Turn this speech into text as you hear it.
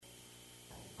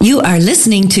You are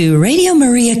listening to Radio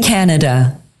Maria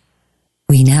Canada.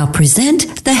 We now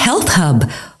present the Health Hub,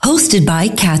 hosted by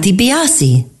Kathy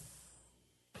Biasi.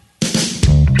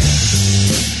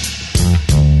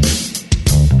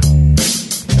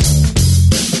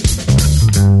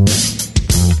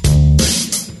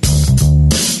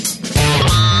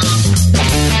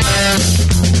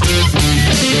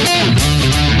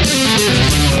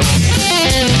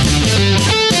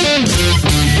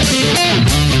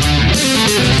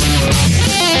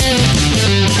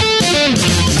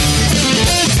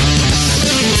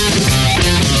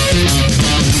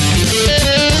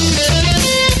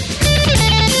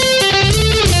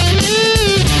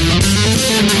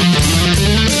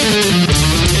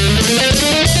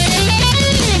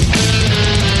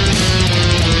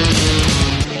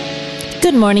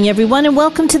 Good morning, everyone, and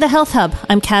welcome to the Health Hub.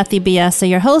 I'm Kathy Biasi,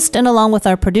 your host, and along with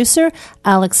our producer,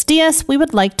 Alex Diaz, we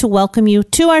would like to welcome you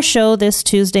to our show this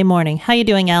Tuesday morning. How are you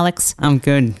doing, Alex? I'm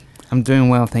good. I'm doing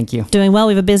well, thank you. Doing well.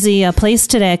 We have a busy place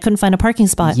today. I couldn't find a parking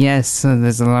spot. Yes, so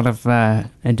there's a lot of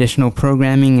additional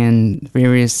programming and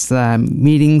various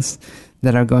meetings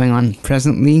that are going on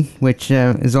presently, which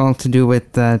is all to do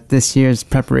with this year's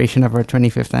preparation of our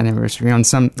 25th anniversary on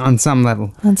some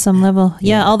level. On some level,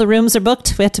 yeah. All the rooms are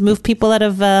booked. We had to move people out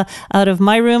of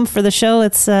my room for the show.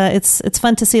 It's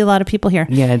fun to see a lot of people here.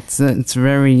 Yeah, it's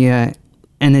very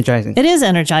energizing. It is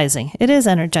energizing. It is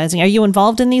energizing. Are you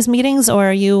involved in these meetings, or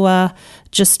are you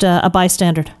just a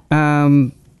bystander?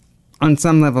 On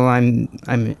some level, I'm.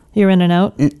 You're in and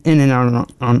out. In and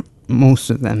out on most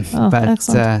of them, but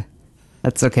excellent.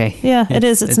 That's okay. Yeah, it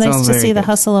is. It's nice to see the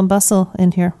hustle and bustle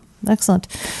in here. Excellent.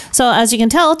 So as you can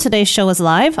tell, today's show is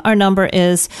live. Our number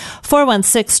is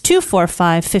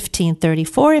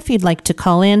 416-245-1534 if you'd like to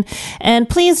call in. And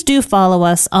please do follow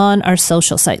us on our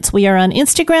social sites. We are on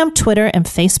Instagram, Twitter, and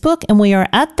Facebook, and we are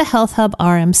at the Health Hub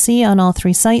RMC on all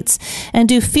three sites. And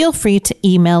do feel free to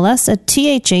email us at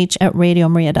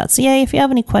thh@radiomaria.ca if you have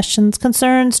any questions,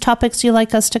 concerns, topics you'd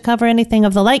like us to cover, anything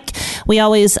of the like. We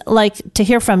always like to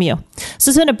hear from you. So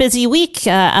it's been a busy week,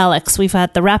 Alex. We've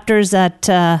had the Raptors at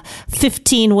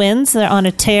 15 wins. They're on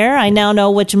a tear. I now know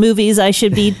which movies I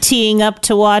should be teeing up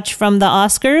to watch from the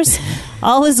Oscars.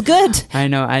 All is good. I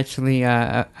know. Actually,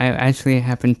 I actually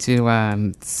happened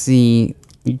to see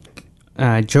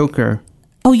Joker.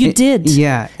 Oh, you did?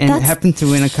 Yeah, and it happened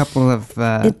to win a couple of.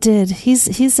 It did.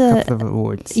 He's couple of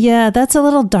awards. Yeah, that's a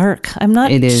little dark. I'm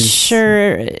not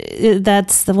sure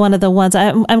that's one of the ones.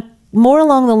 I'm more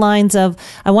along the lines of,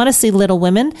 I want to see Little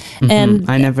Women. Mm-hmm. And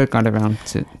I never got around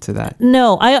to that.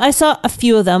 No, I saw a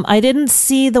few of them. I didn't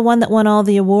see the one that won all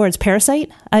the awards, Parasite.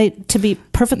 To be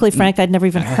perfectly frank, I'd never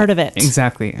even heard of it.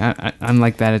 Exactly. I'm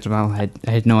like that as well. I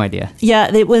had no idea. Yeah,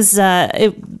 it was,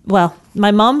 well,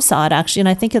 my mom saw it actually, and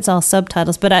I think it's all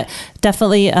subtitles, but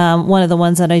definitely one of the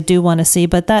ones that I do want to see.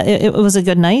 But that it was a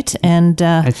good night. And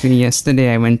actually,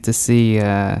 yesterday I went to see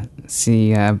Bad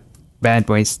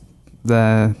Boys,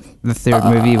 the third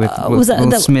movie with Will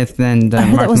Smith and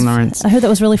Martin Lawrence. I heard that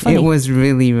was really funny. It was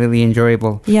really, really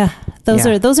enjoyable. Yeah, those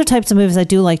are types of movies I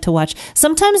do like to watch.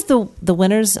 Sometimes the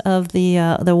winners of the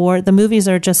award, the movies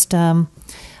are just I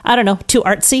don't know, too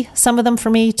artsy. Some of them for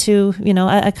me to,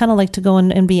 I kind of like to go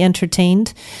and be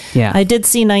entertained. Yeah, I did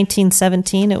see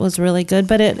 1917. It was really good,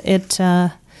 but it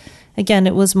again,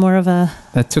 it was more of a...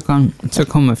 It took home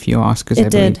a few Oscars, I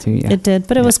believe, too. Yeah. It did,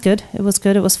 but it was good. It was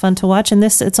good. It was fun to watch. And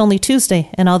it's only Tuesday,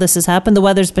 and all this has happened. The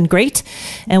weather's been great,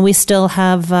 and we still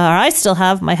have, or I still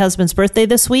have my husband's birthday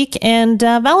this week and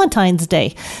Valentine's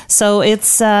Day. So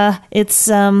it's a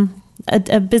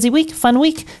busy week, fun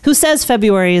week. Who says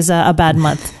February is a bad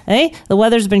month? The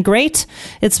weather's been great.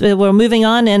 We're moving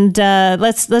on, and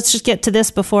let's just get to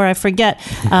this before I forget.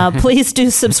 Please do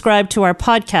subscribe to our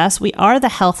podcast. We are the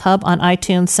Health Hub on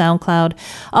iTunes, SoundCloud,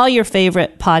 all your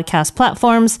favorite podcast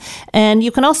platforms, and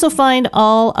you can also find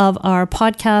all of our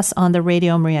podcasts on the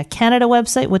Radio Maria Canada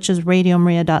website, which is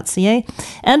radiomaria.ca,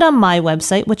 and on my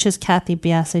website, which is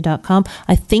kathybiasi.com.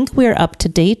 I think we're up to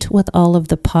date with all of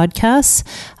the podcasts.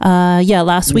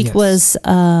 Last week was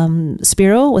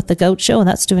Spiro with the Goat Show, and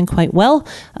that's doing quite well.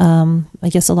 I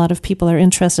guess a lot of people are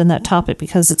interested in that topic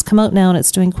because it's come out now and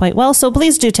it's doing quite well. So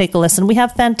please do take a listen. We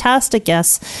have fantastic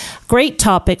guests, great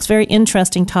topics, very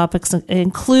interesting topics,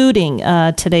 including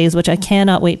today's, which I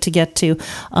cannot wait to get to,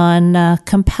 on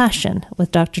compassion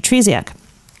with Dr. Tresiak.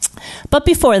 But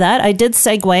before that, I did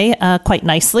segue quite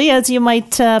nicely, as you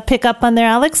might pick up on there,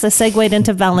 Alex. I segued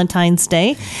into Valentine's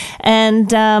Day.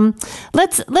 And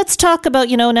let's talk about,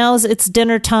 now it's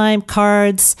dinner time,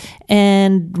 cards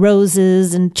and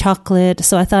roses and chocolate.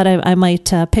 So I thought I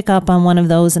might pick up on one of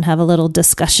those and have a little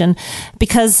discussion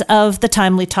because of the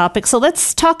timely topic. So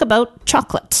let's talk about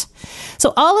chocolate.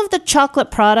 So all of the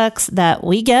chocolate products that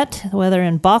we get, whether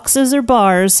in boxes or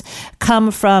bars,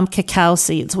 come from cacao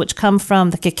seeds, which come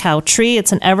from the cacao tree.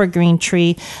 It's an evergreen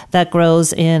tree that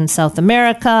grows in South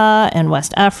America and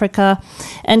West Africa.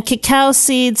 And cacao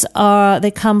seeds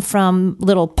they come from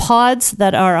little pods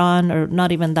that are on, or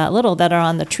not even that little, that are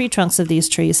on the tree trunks of these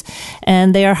trees.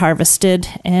 And they are harvested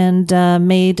and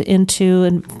made into,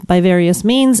 and by various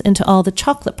means, into all the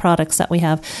chocolate products that we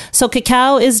have. So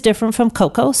cacao is different from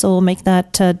cocoa, so we'll make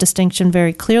that distinction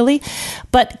very clearly.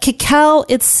 But cacao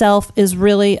itself is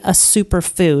really a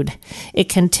superfood. It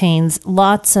contains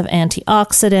lots of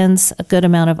antioxidants, a good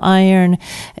amount of iron,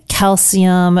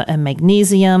 calcium, and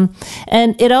magnesium.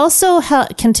 And it also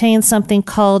contains something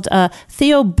called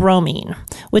theobromine,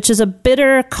 which is a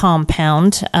bitter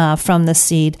compound from the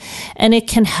seed. And it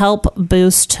can help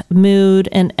boost mood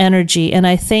and energy. And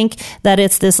I think that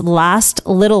it's this last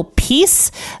little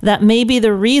piece that may be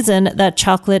the reason that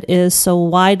chocolate is so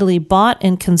widely bought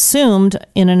and consumed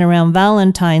in and around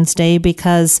Valentine's Day,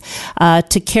 because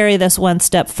to carry this one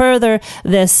step further,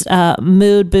 this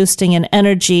mood boosting and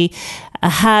energy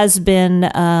has been,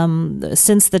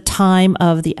 since the time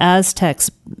of the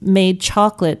Aztecs, made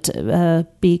chocolate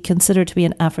be considered to be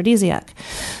an aphrodisiac.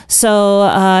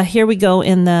 So here we go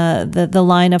in the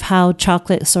line of how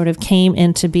chocolate sort of came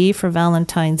into be for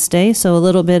Valentine's Day. So a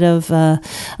little bit of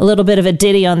a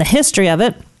ditty on the history of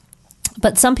it.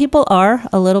 But some people are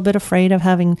a little bit afraid of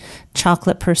having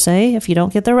chocolate per se. If you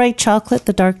don't get the right chocolate,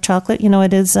 the dark chocolate,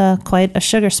 it is quite a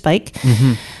sugar spike.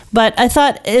 Mm-hmm. But I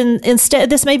thought instead,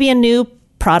 this may be a new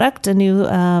product, a new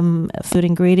food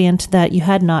ingredient that you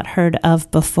had not heard of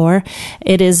before.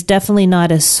 It is definitely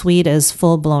not as sweet as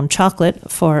full-blown chocolate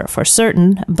for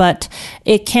certain, but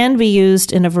it can be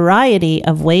used in a variety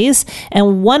of ways,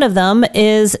 and one of them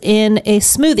is in a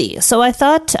smoothie. So I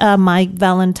thought my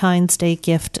Valentine's Day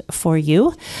gift for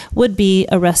you would be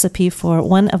a recipe for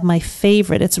one of my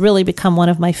favorite. It's really become one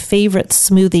of my favorite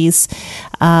smoothies,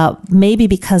 maybe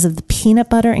because of the peanut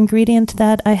butter ingredient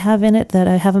that I have in it that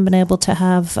I haven't been able to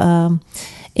have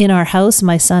in our house.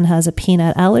 My son has a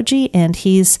peanut allergy, and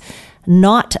he's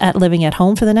not living at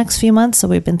home for the next few months, so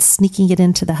we've been sneaking it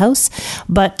into the house.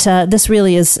 But this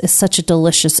really is such a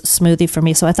delicious smoothie for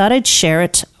me, so I thought I'd share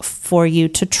it for you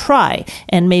to try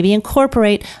and maybe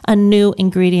incorporate a new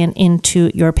ingredient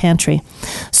into your pantry.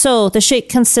 So the shake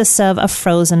consists of a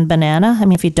frozen banana. I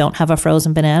mean, if you don't have a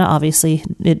frozen banana, obviously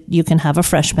you can have a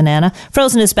fresh banana.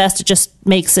 Frozen is best. It just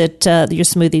makes it your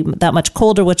smoothie that much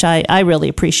colder, which I really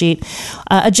appreciate.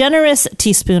 A generous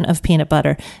teaspoon of peanut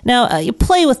butter. Now, you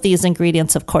play with these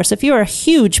ingredients, of course. If you're a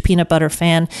huge peanut butter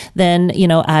fan, then,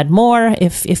 add more.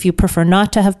 If you prefer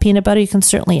not to have peanut butter, you can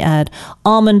certainly add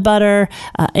almond butter,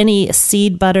 any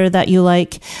seed butter that you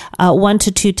like, 1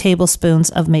 to 2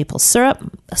 tablespoons of maple syrup.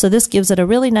 So this gives it a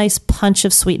really nice punch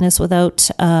of sweetness without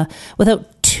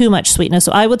too much sweetness.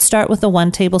 So I would start with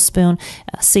 1 tablespoon,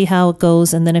 see how it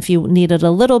goes, and then if you need it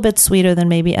a little bit sweeter, then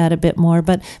maybe add a bit more.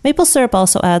 But maple syrup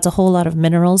also adds a whole lot of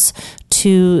minerals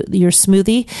to your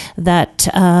smoothie that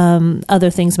other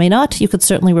things may not. You could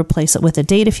certainly replace it with a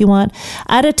date if you want.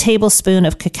 Add a tablespoon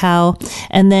of cacao,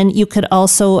 and then you could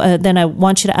also, then I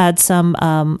want you to add some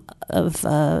of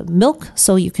milk,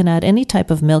 so you can add any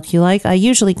type of milk you like. I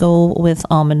usually go with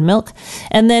almond milk,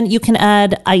 and then you can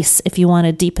add ice if you want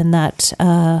to deepen that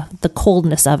the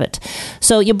coldness of it.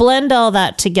 So you blend all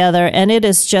that together, and it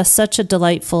is just such a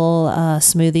delightful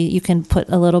smoothie. You can put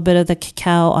a little bit of the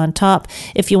cacao on top.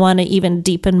 If you want to even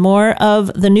deepen more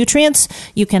of the nutrients,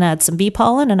 you can add some bee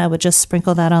pollen, and I would just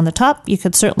sprinkle that on the top. You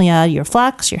could certainly add your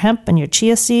flax, your hemp, and your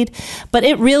chia seed, but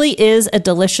it really is a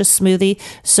delicious smoothie.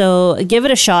 So give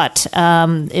it a shot.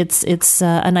 It's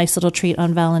a nice little treat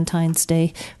on Valentine's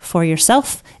Day for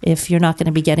yourself if you're not going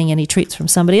to be getting any treats from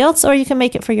somebody else, or you can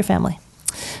make it for your family.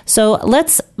 So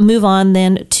let's move on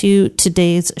then to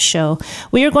today's show.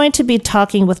 We are going to be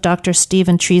talking with Dr.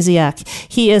 Stephen Trzeciak.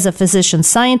 He is a physician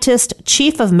scientist,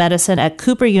 chief of medicine at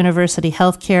Cooper University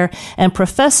Healthcare, and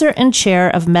professor and chair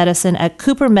of medicine at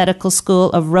Cooper Medical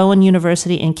School of Rowan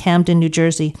University in Camden, New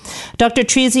Jersey. Dr.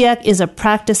 Trzeciak is a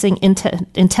practicing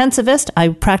intensivist. I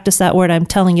practice that word, I'm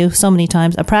telling you so many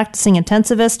times. A practicing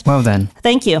intensivist. Well done.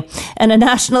 Thank you. And a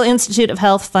National Institute of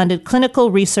Health funded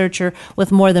clinical researcher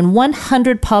with more than 100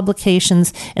 100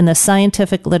 publications in the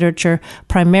scientific literature,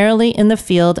 primarily in the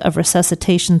field of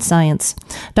resuscitation science.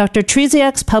 Dr.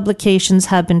 Trzeciak's publications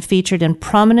have been featured in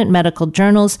prominent medical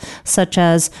journals such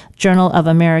as Journal of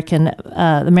American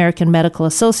Medical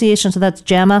Association, so that's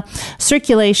JAMA,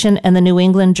 Circulation, and the New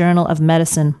England Journal of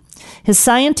Medicine. His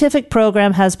scientific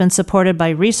program has been supported by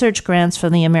research grants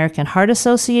from the American Heart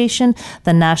Association,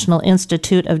 the National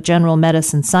Institute of General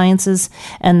Medicine Sciences,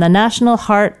 and the National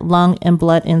Heart, Lung, and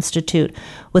Blood Institute,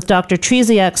 with Dr.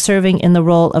 Trzeciak serving in the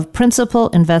role of principal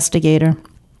investigator.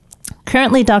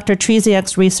 Currently, Dr.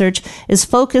 Trzeciak's research is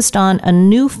focused on a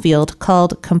new field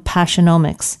called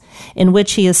compassionomics, in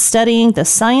which he is studying the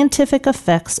scientific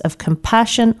effects of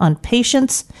compassion on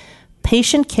patients,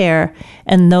 patient care,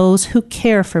 and those who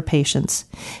care for patients.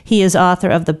 He is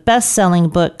author of the best-selling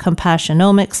book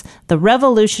Compassionomics, the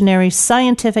revolutionary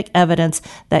scientific evidence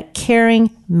that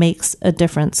caring makes a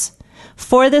difference.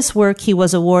 For this work, he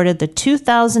was awarded the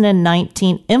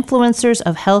 2019 Influencers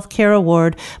of Healthcare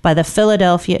Award by the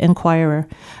Philadelphia Inquirer.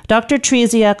 Dr.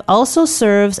 Trzeciak also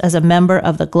serves as a member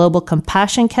of the Global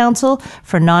Compassion Council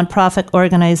for nonprofit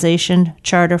organization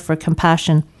Charter for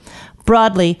Compassion.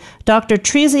 Broadly, Dr.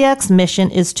 Trzeciak's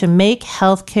mission is to make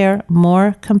healthcare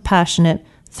more compassionate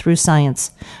through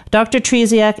science. Dr.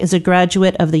 Trzeciak is a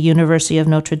graduate of the University of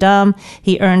Notre Dame.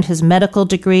 He earned his medical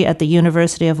degree at the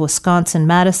University of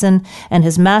Wisconsin-Madison and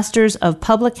his Master's of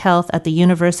Public Health at the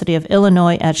University of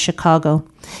Illinois at Chicago.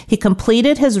 He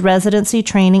completed his residency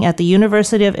training at the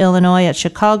University of Illinois at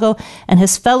Chicago and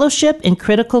his fellowship in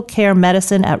critical care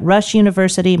medicine at Rush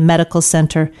University Medical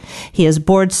Center. He is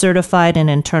board certified in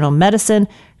internal medicine,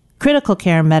 critical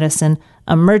care medicine,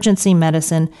 emergency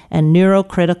medicine, and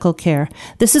neurocritical care.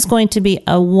 This is going to be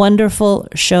a wonderful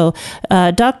show.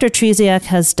 Dr. Trzeciak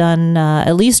has done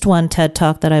at least one TED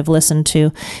Talk that I've listened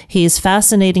to. He's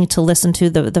fascinating to listen to.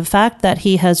 The fact that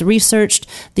he has researched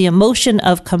the emotion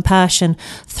of compassion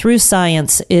through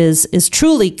science is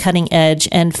truly cutting edge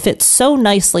and fits so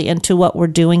nicely into what we're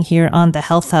doing here on the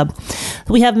Health Hub.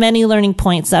 We have many learning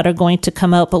points that are going to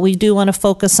come out, but we do want to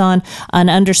focus on an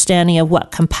understanding of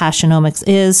what compassionomics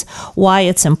is, why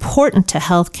it's important to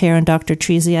healthcare in Dr.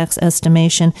 Trzeciak's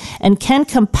estimation, and can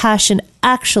compassion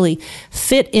actually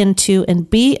fit into and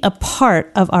be a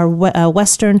part of our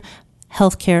Western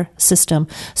healthcare system.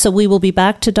 So we will be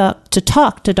back to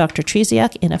talk to Dr.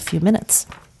 Trzeciak in a few minutes.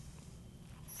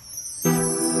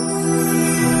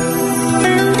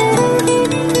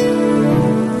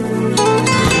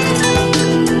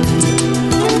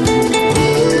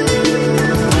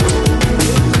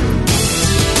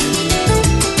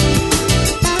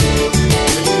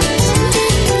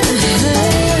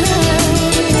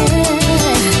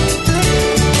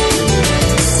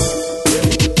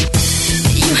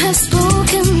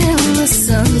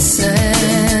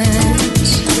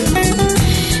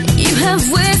 You have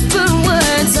whispered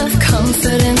words of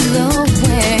comfort in the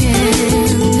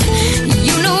wind.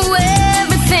 You know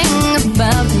everything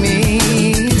about me.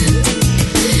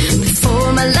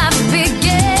 Before my life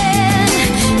began,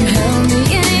 you held me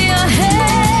in your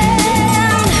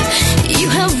hand. You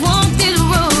have walked these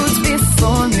roads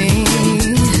before me.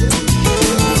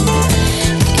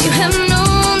 You have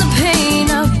known the pain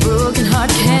a broken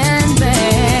heart can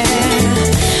bear.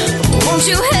 Won't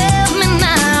you help me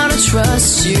now to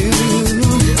trust you?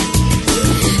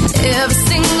 Every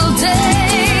single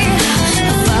day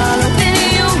I follow in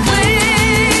your way.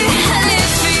 I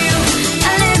live for you,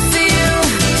 I live for you.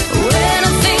 When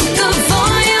I think of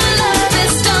all your love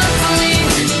it's done for me,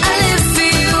 I live for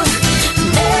you.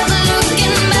 Never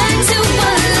looking back to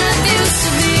what life used to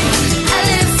be. I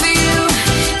live for you.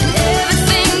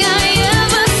 Everything I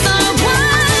ever thought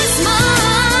was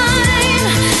mine,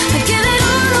 I give it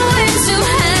all away to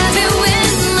have you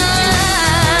in mine.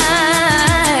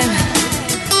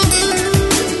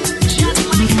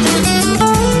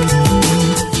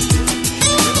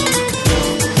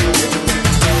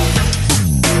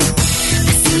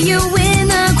 I see you in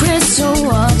the crystal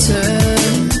waters,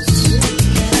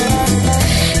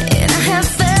 and I have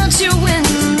felt you in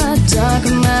the dark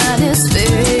of my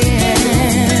despair.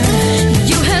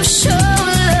 You have shown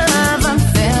love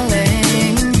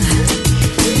unfailing,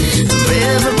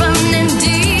 river running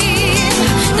deep,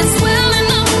 that's welling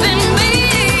up in me.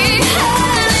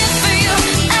 I live for you,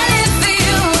 I live for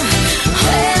you.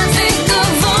 When I think of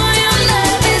all your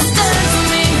love it's done for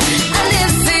me, I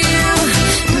live for you.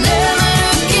 Never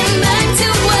looking back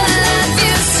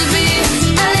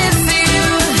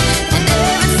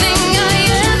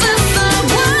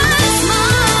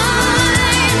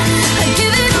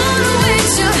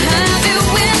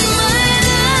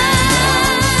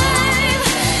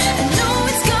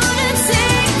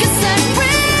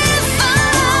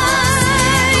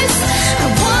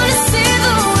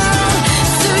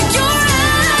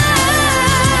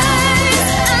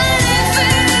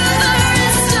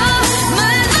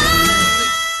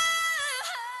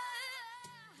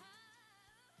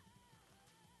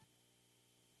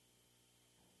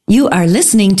You are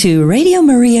listening to Radio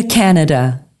Maria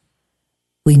Canada.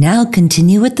 We now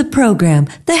continue with the program,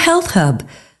 The Health Hub,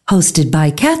 hosted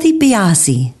by Kathy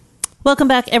Biasi. Welcome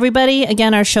back, everybody.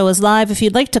 Again, our show is live. If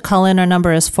you'd like to call in, our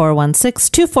number is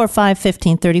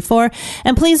 416-245-1534.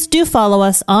 And please do follow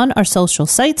us on our social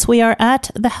sites. We are at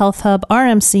The Health Hub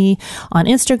RMC on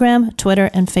Instagram,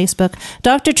 Twitter, and Facebook.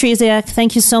 Dr. Trzeciak,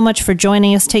 thank you so much for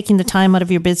joining us, taking the time out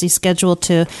of your busy schedule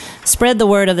to spread the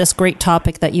word of this great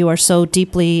topic that you are so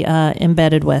deeply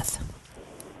embedded with.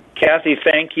 Kathy,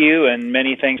 thank you, and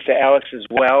many thanks to Alex as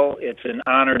well. It's an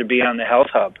honor to be on the Health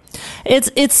Hub.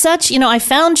 It's such, I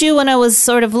found you when I was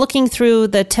sort of looking through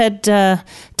the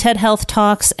TED Health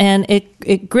Talks, and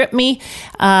it gripped me.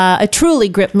 It truly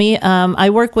gripped me. I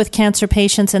work with cancer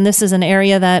patients, and this is an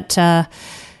area that,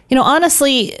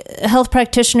 honestly, health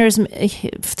practitioners,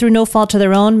 through no fault of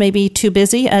their own, may be too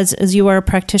busy, as you are a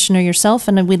practitioner yourself,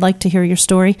 and we'd like to hear your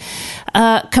story.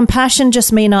 Compassion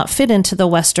just may not fit into the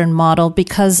Western model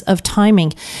because of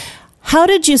timing. How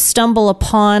did you stumble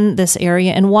upon this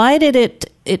area, and why did it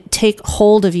take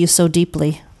hold of you so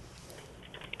deeply?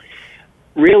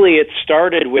 Really, it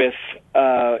started with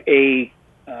an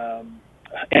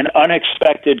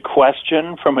unexpected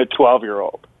question from a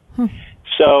 12-year-old.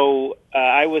 So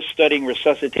I was studying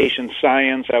resuscitation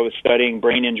science. I was studying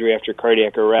brain injury after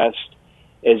cardiac arrest.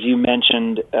 As you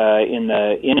mentioned in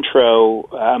the intro,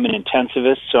 I'm an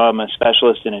intensivist, so I'm a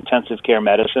specialist in intensive care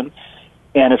medicine.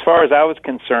 And as far as I was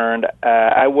concerned,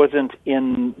 I wasn't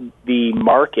in the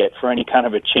market for any kind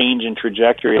of a change in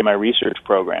trajectory in my research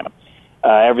program.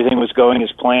 Everything was going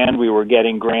as planned. We were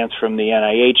getting grants from the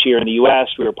NIH here in the U.S.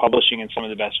 We were publishing in some of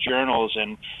the best journals,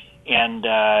 and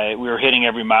we were hitting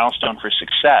every milestone for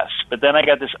success. But then I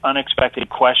got this unexpected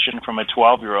question from a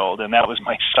 12-year-old, and that was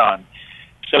my son.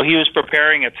 So he was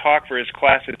preparing a talk for his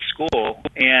class at school,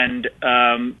 and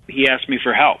he asked me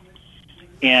for help.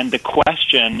 And the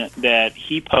question that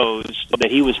he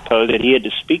had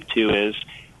to speak to is,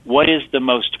 what is the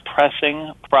most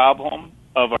pressing problem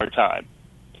of our time?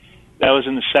 That was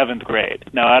in the 7th grade.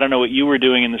 Now, I don't know what you were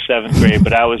doing in the 7th grade,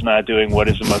 but I was not doing what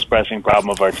is the most pressing problem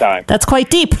of our time. That's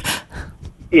quite deep.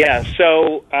 Yeah,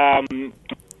 so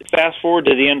fast forward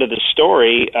to the end of the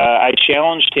story, I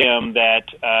challenged him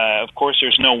that, of course,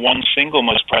 there's no one single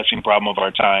most pressing problem of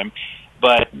our time,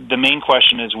 but the main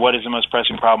question is, what is the most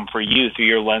pressing problem for you through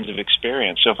your lens of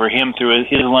experience? So for him, through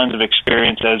his lens of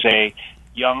experience as a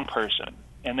young person.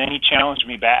 And then he challenged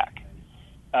me back.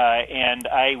 And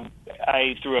I,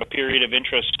 through a period of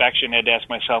introspection, had to ask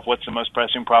myself, what's the most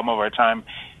pressing problem of our time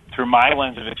through my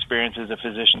lens of experience as a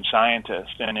physician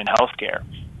scientist and in healthcare.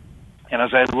 And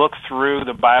as I looked through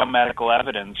the biomedical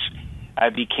evidence, I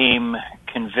became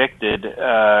convicted.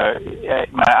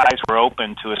 My eyes were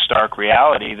open to a stark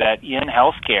reality that in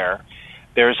healthcare,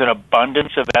 there's an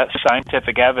abundance of that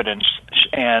scientific evidence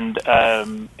and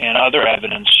other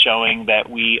evidence showing that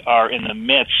we are in the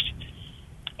midst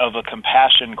of a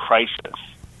compassion crisis.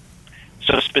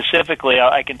 So specifically,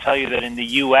 I can tell you that in the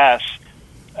U.S.,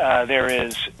 there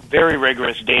is very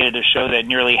rigorous data to show that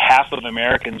nearly half of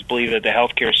Americans believe that the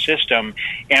healthcare system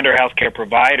and our healthcare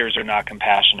providers are not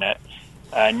compassionate.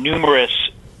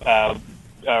 Numerous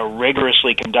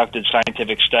rigorously conducted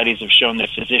scientific studies have shown that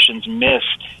physicians miss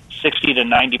 60 to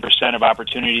 90% of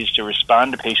opportunities to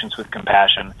respond to patients with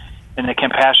compassion, and that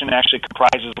compassion actually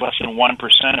comprises less than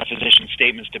 1% of physician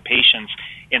statements to patients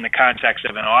in the context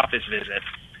of an office visit.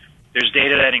 There's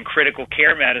data that in critical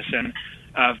care medicine,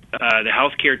 the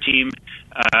healthcare team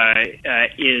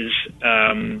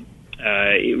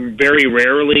very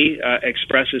rarely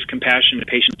expresses compassion to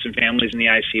patients and families in the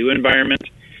ICU environment.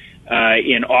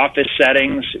 In office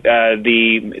settings,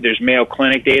 there's Mayo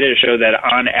Clinic data to show that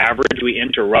on average we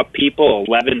interrupt people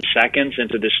 11 seconds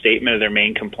into the statement of their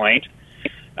main complaint,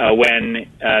 when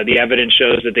the evidence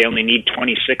shows that they only need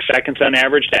 26 seconds on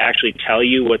average to actually tell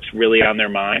you what's really on their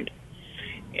mind.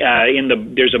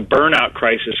 There's a burnout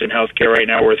crisis in healthcare right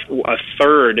now where a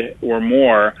third or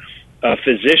more of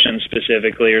physicians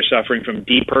specifically are suffering from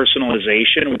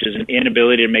depersonalization, which is an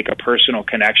inability to make a personal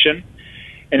connection.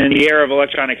 And in the era of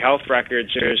electronic health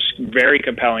records, there's very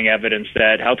compelling evidence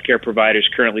that healthcare providers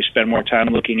currently spend more time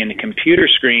looking into computer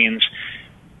screens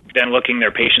than looking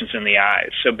their patients in the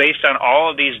eyes. So based on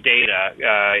all of these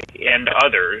data and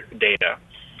other data,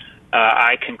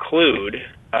 I conclude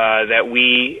that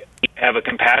we have a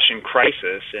compassion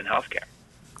crisis in healthcare.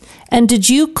 And did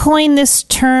you coin this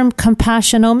term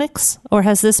compassionomics, or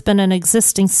has this been an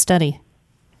existing study?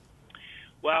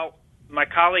 Well, my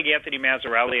colleague Anthony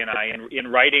Mazzarelli and I, in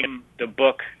writing the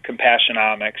book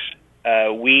Compassionomics,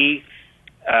 we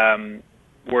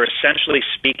were essentially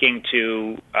speaking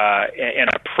to an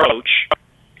approach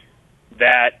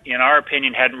that, in our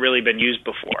opinion, hadn't really been used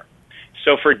before.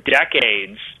 So for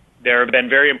decades, there have been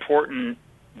very important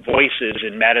voices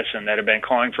in medicine that have been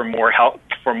calling for more help,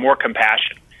 for more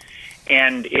compassion.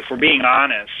 And if we're being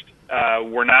honest,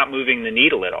 we're not moving the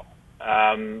needle at all.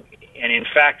 And in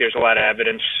fact, there's a lot of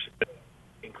evidence,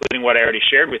 including what I already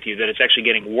shared with you, that it's actually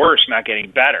getting worse, not getting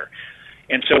better.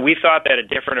 And so we thought that a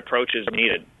different approach is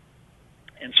needed.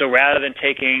 And so rather than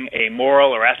taking a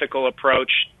moral or ethical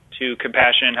approach to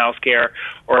compassion in healthcare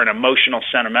or an emotional,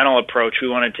 sentimental approach, we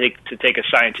wanted to take a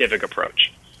scientific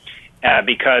approach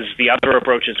because the other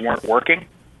approaches weren't working.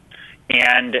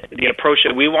 And the approach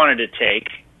that we wanted to take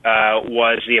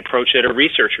was the approach that a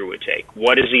researcher would take.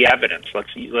 What is the evidence?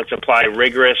 Let's apply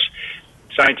rigorous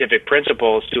scientific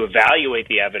principles to evaluate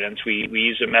the evidence. We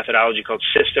use a methodology called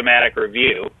systematic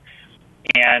review.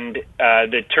 And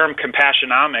the term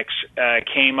compassionomics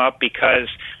came up because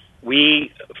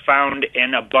we found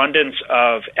an abundance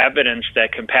of evidence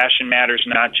that compassion matters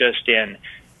not just in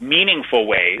meaningful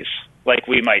ways, like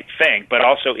we might think, but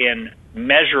also in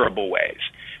measurable ways.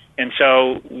 And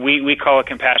so we call it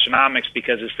compassionomics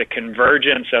because it's the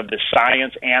convergence of the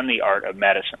science and the art of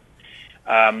medicine.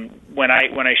 When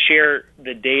I share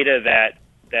the data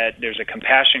that there's a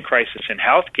compassion crisis in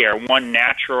healthcare, one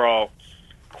natural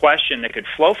question that could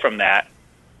flow from that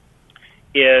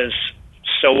is,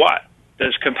 so what?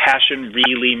 Does compassion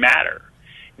really matter?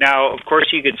 Now, of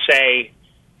course, you could say,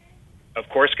 of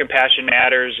course, compassion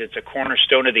matters. It's a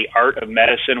cornerstone of the art of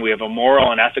medicine. We have a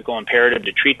moral and ethical imperative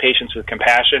to treat patients with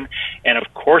compassion. And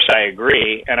of course, I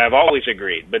agree, and I've always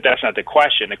agreed, but that's not the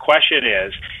question. The question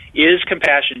is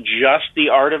compassion just the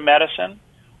art of medicine,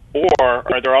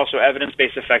 or are there also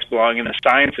evidence-based effects belonging in the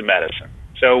science of medicine?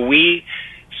 So we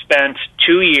spent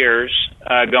 2 years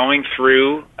going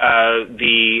through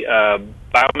the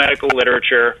biomedical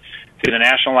literature, through the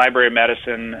National Library of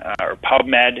Medicine, or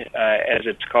PubMed, as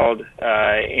it's called,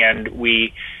 and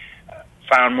we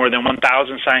found more than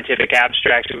 1,000 scientific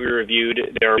abstracts that we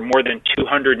reviewed. There are more than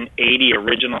 280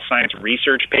 original science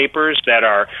research papers that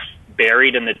are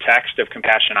buried in the text of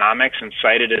Compassionomics and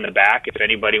cited in the back if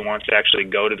anybody wants to actually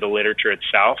go to the literature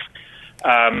itself.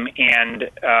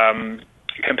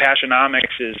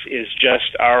 Compassionomics is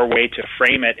just our way to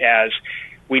frame it as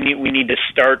we need to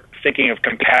start thinking of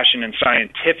compassion in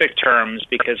scientific terms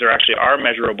because there actually are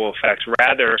measurable effects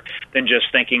rather than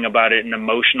just thinking about it in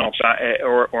emotional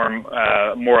or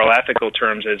moral ethical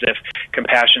terms as if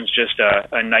compassion is just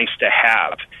a nice to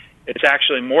have. It's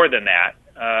actually more than that.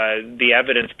 The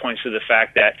evidence points to the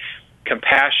fact that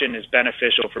compassion is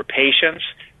beneficial for patients,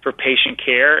 for patient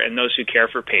care, and those who care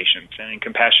for patients. And in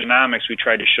Compassionomics, we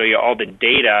try to show you all the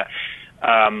data,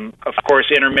 of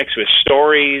course, intermixed with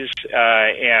stories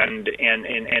and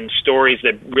stories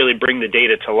that really bring the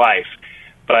data to life.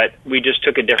 But we just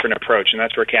took a different approach, and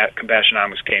that's where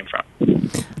Compassionomics came from.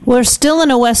 We're still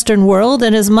in a Western world,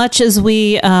 and as much as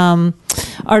we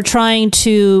are trying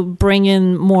to bring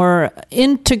in more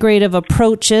integrative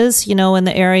approaches, in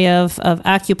the area of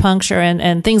acupuncture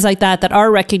and things like that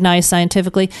are recognized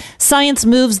scientifically, science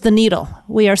moves the needle.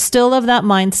 We are still of that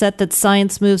mindset that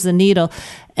science moves the needle.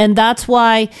 And that's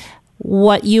why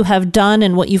what you have done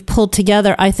and what you've pulled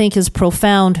together, I think, is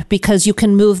profound because you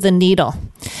can move the needle.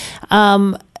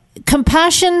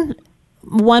 Compassion,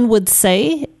 one would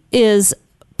say, is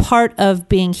part of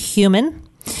being human.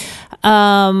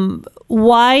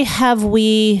 Why have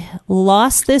we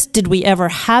lost this? Did we ever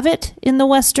have it in the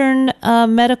Western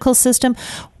medical system?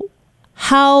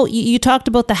 How you talked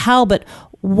about the how, but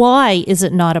why is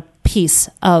it not a piece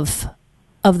of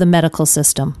the medical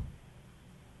system?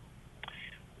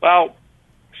 Well,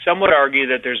 some would argue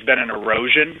that there's been an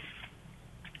erosion,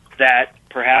 that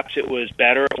perhaps it was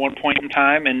better at one point in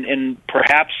time, and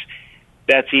perhaps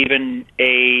that's even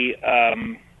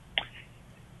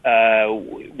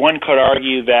one could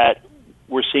argue that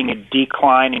we're seeing a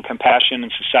decline in compassion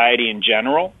in society in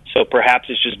general, so perhaps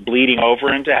it's just bleeding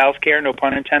over into healthcare, no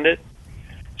pun intended.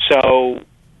 So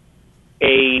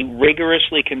a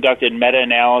rigorously conducted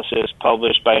meta-analysis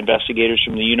published by investigators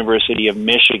from the University of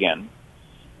Michigan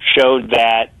showed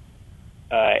that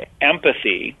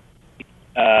empathy,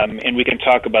 and we can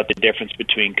talk about the difference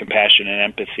between compassion and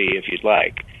empathy if you'd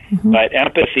like, but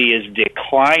empathy is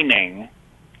declining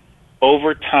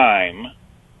over time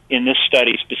in this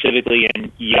study, specifically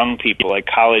in young people, like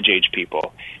college-age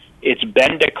people. It's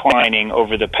been declining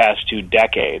over the past 2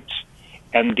 decades,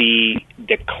 and the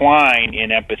decline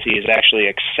in empathy is actually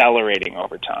accelerating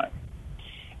over time.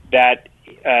 That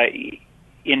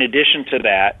in addition to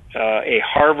that, a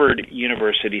Harvard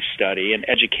University study, an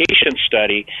education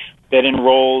study that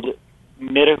enrolled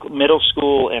middle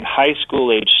school and high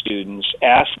school age students,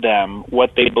 asked them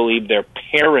what they believed their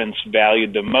parents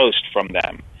valued the most from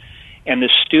them. And the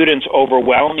students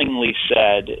overwhelmingly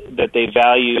said that they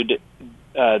valued,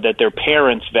 that their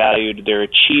parents valued their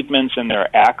achievements and their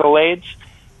accolades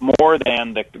more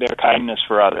than their kindness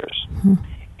for others.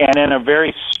 And in a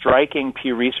very striking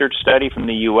Pew Research study from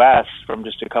the U.S. from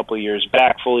just a couple of years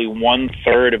back, fully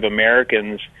 1/3 of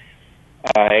Americans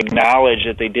acknowledged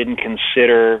that they didn't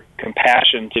consider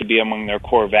compassion to be among their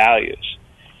core values.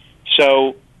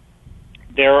 So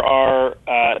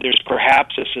there's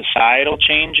perhaps a societal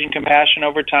change in compassion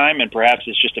over time, and perhaps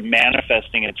it's just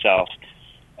manifesting itself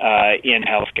in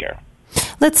healthcare.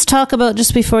 Let's talk about,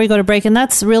 just before we go to break, and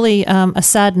that's really a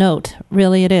sad note,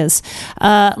 really it is.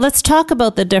 Let's talk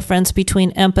about the difference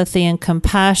between empathy and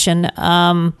compassion.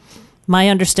 My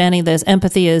understanding is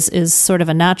empathy is sort of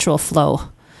a natural flow.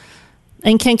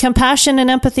 And can compassion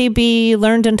and empathy be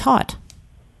learned and taught?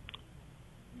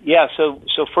 Yeah, so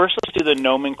first let's do the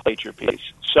nomenclature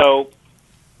piece. So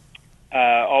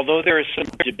although there is some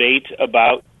debate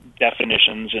about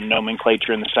definitions and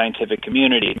nomenclature in the scientific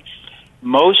community,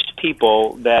 most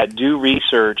people that do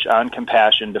research on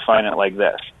compassion define it like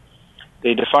this.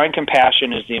 They define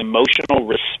compassion as the emotional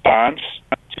response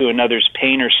to another's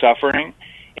pain or suffering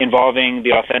involving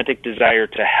the authentic desire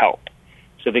to help.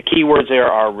 So the key words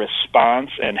there are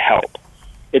response and help.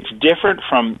 It's different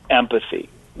from empathy,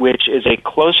 which is a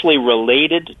closely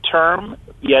related term,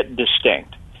 yet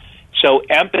distinct. So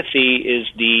empathy is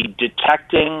the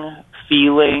detecting,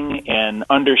 feeling, and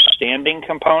understanding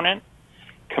component.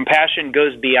 Compassion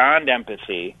goes beyond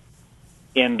empathy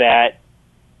in that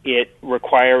it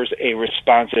requires a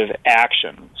responsive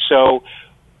action. So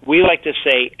we like to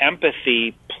say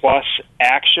empathy plus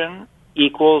action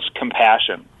equals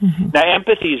compassion. Now,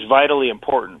 empathy is vitally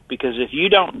important because if you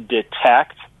don't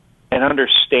detect and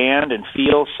understand and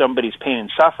feel somebody's pain and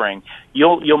suffering,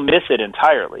 you'll miss it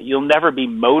entirely. You'll never be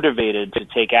motivated to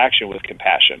take action with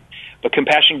compassion. But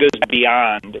compassion goes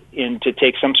beyond to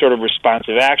take some sort of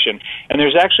responsive action. And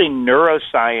there's actually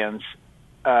neuroscience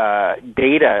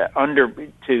data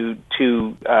to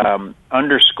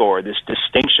underscore this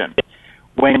distinction.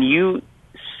 When you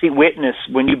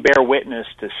bear witness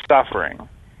to suffering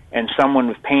and someone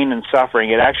with pain and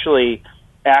suffering, it actually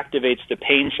activates the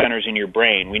pain centers in your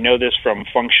brain. We know this from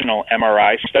functional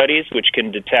MRI studies, which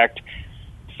can detect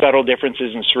subtle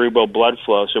differences in cerebral blood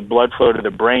flow, so blood flow to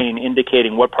the brain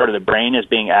indicating what part of the brain is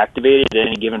being activated at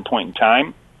any given point in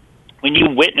time. When you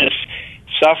witness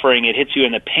suffering, it hits you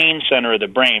in the pain center of the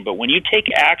brain, but when you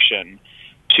take action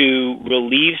to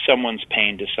relieve someone's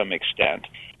pain to some extent,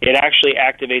 it actually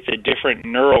activates a different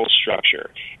neural structure,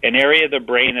 an area of the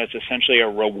brain that's essentially a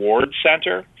reward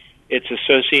center. It's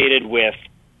associated with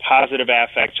positive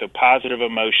affect, so positive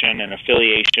emotion and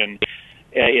affiliation.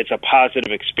 It's a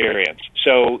positive experience.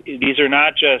 So these are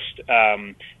not just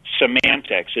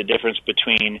semantics, the difference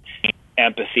between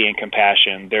empathy and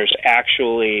compassion. There's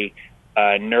actually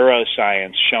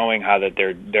neuroscience showing how that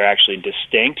they're actually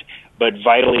distinct, but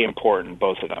vitally important,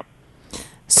 both of them.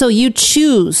 So you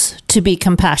choose to be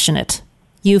compassionate.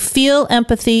 You feel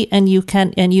empathy, and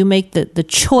you make the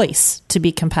choice to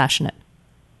be compassionate.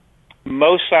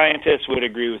 Most scientists would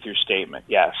agree with your statement,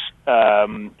 yes,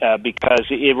 because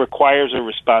it requires a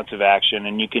responsive action,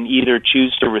 and you can either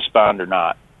choose to respond or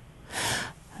not.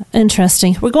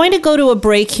 Interesting. We're going to go to a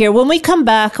break here. When we come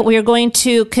back, we are going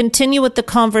to continue with the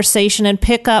conversation and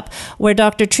pick up where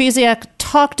Dr. Trzeciak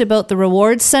talked about the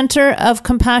reward center of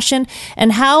compassion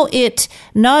and how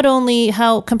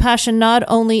compassion not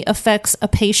only affects a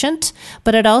patient,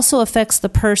 but it also affects the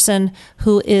person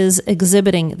who is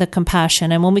exhibiting the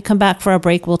compassion. And when we come back for our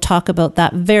break, we'll talk about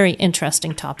that very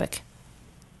interesting topic.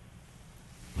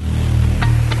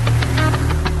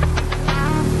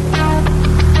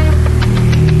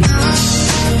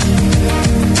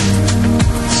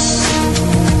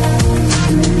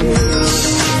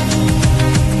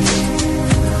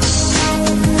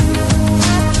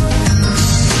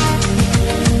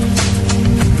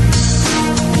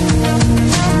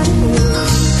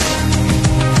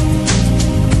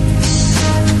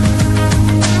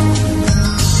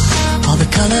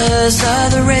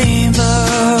 Of the rainbow,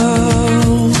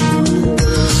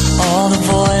 all the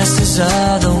voices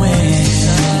of the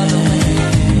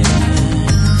wind,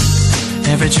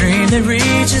 every dream that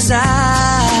reaches out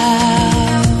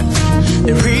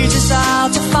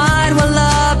to find where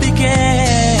love begins,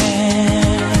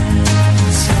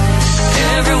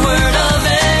 every word of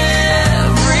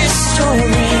every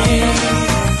story,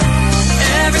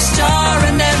 every star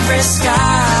and every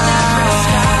sky.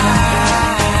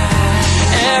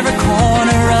 Every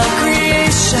corner of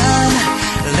creation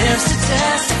lives to tell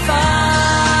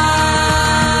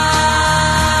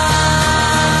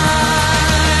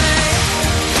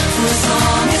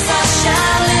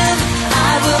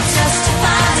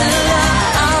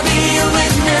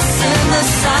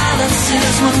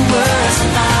when words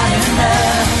are not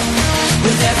enough.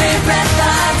 With every breath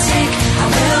I take, I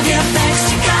will give thanks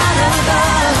to God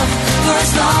above. For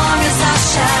as long as I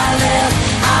shall live,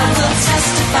 I will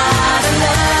testify to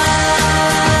love.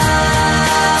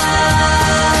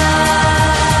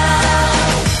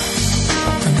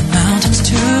 From the mountains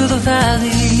to the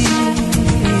valleys,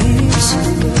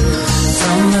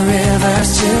 from the rivers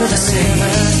to the sea.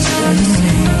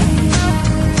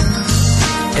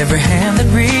 Every hand that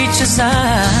reaches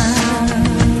out,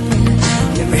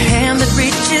 every hand that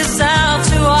reaches out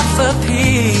to offer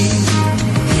peace.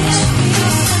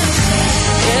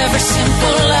 Every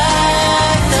simple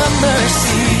act of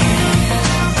mercy,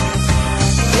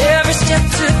 every step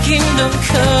to kingdom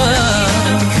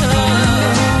come.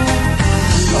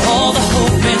 All the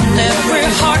hope in every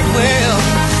heart will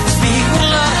speak what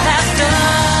love has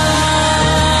done.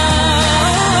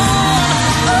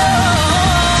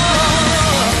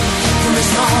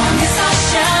 As long as I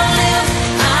shall live,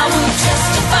 I will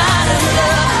testify to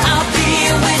love. I'll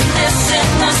be a witness in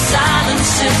the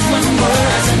silences when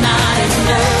words are not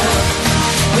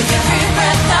enough. With every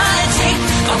breath I take,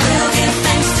 I will give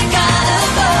thanks to God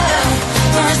above.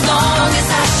 For as long as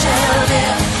I shall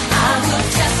live, I will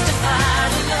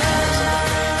testify to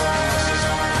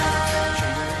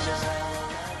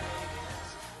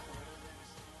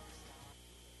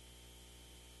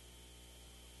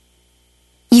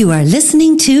You are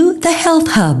listening to The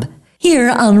Health Hub here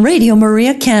on Radio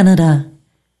Maria Canada.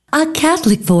 A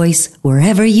Catholic voice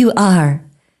wherever you are.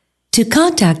 To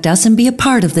contact us and be a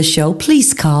part of the show,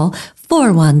 please call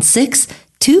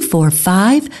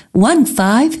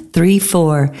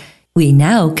 416-245-1534. We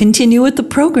now continue with the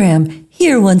program.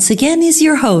 Here once again is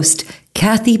your host,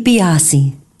 Kathy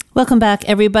Biasi. Welcome back,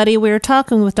 everybody. We're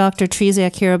talking with Dr.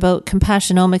 Trzeciak here about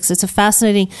Compassionomics. It's a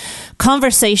fascinating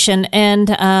conversation, and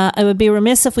I would be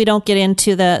remiss if we don't get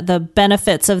into the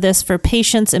benefits of this for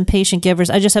patients and patient givers.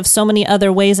 I just have so many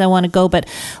other ways I want to go, but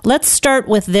let's start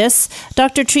with this.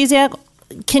 Dr. Trzeciak,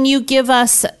 can you give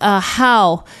us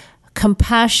how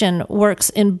compassion works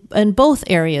in both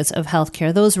areas of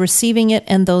healthcare, those receiving it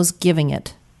and those giving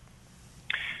it?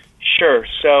 Sure.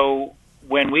 So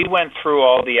when we went through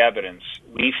all the evidence,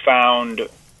 we found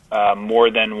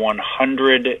more than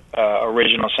 100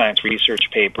 original science research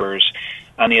papers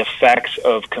on the effects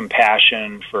of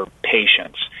compassion for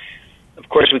patients. Of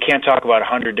course, we can't talk about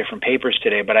 100 different papers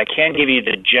today, but I can give you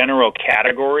the general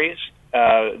categories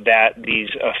that these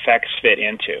effects fit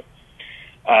into.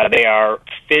 They are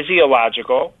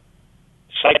physiological,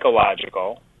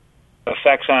 psychological,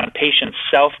 effects on patient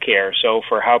self-care, so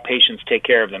for how patients take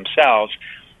care of themselves,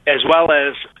 as well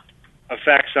as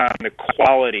effects on the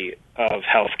quality of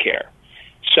health care.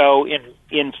 So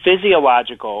in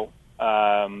physiological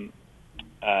terms,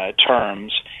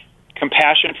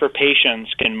 compassion for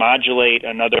patients can modulate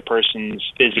another person's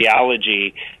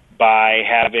physiology by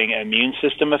having immune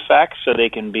system effects, so they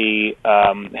can be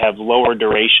have lower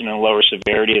duration and lower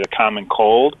severity of the common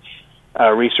cold.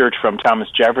 Research from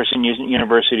Thomas Jefferson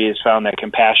University has found that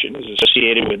compassion is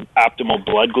associated with optimal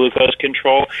blood glucose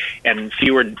control and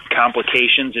fewer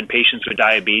complications in patients with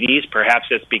diabetes. Perhaps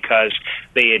it's because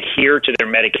they adhere to their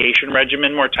medication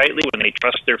regimen more tightly when they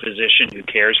trust their physician who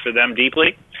cares for them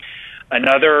deeply.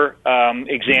 Another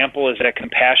example is that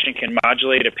compassion can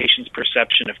modulate a patient's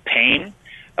perception of pain.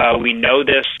 We know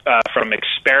this from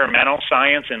experimental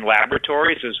science in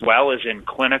laboratories as well as in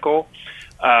clinical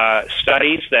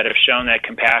studies that have shown that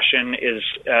compassion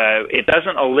it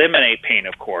doesn't eliminate pain,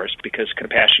 of course, because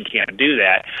compassion can't do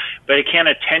that, but it can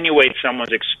attenuate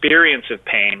someone's experience of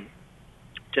pain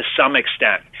to some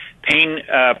extent. Pain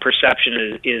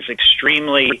perception is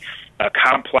extremely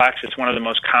complex. It's one of the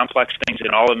most complex things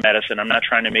in all of medicine. I'm not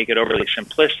trying to make it overly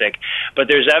simplistic, but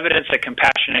there's evidence that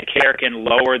compassionate care can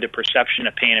lower the perception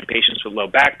of pain in patients with low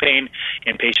back pain,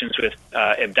 in patients with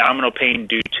abdominal pain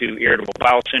due to irritable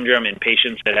bowel syndrome, in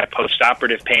patients that have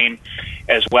postoperative pain,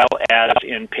 as well as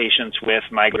in patients with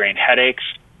migraine headaches.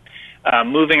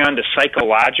 Moving on to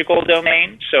psychological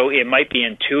domain, so it might be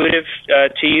intuitive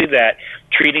to you that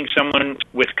treating someone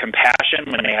with compassion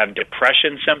when they have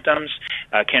depression symptoms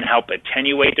can help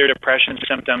attenuate their depression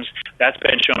symptoms. That's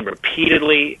been shown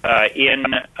repeatedly in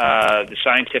the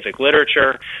scientific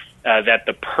literature, that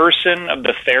the person of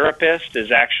the therapist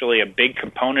is actually a big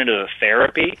component of the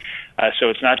therapy.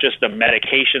 So it's not just the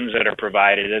medications that are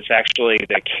provided, it's actually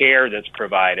the care that's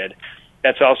provided.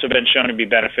 That's also been shown to be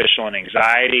beneficial in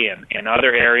anxiety and in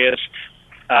other areas.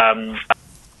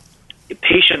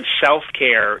 Patient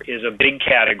self-care is a big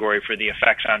category for the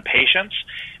effects on patients,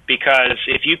 because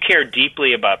if you care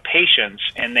deeply about patients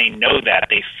and they know that,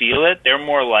 they feel it, they're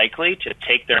more likely to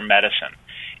take their medicine.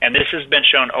 And this has been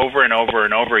shown over and over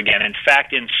and over again. In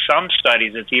fact, in some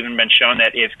studies, it's even been shown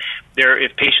that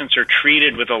if patients are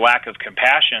treated with a lack of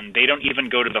compassion, they don't even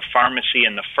go to the pharmacy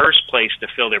in the first place to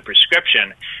fill their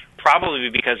prescription, probably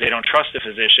because they don't trust the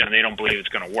physician and they don't believe it's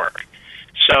going to work.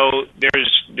 So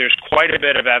there's quite a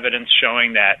bit of evidence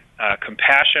showing that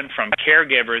compassion from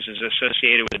caregivers is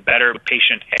associated with better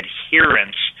patient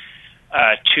adherence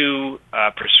to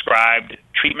prescribed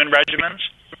treatment regimens.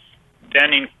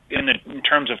 Then in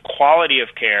terms of quality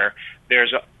of care,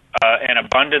 there's an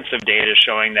abundance of data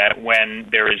showing that when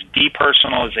there is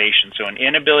depersonalization, so an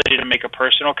inability to make a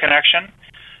personal connection,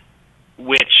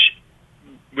 which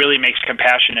really makes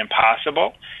compassion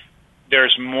impossible,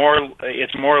 it's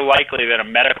more likely that a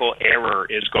medical error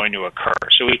is going to occur.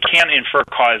 So we can't infer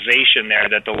causation there,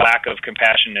 that the lack of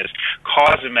compassion is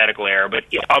cause of medical error, but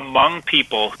among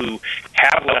people who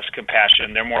have less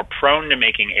compassion, they're more prone to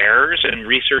making errors, and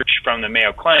research from the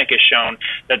Mayo Clinic has shown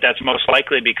that that's most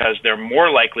likely because they're more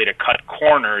likely to cut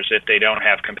corners if they don't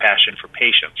have compassion for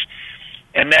patients.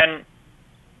 And then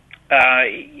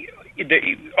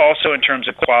also in terms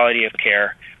of quality of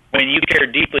care, when you care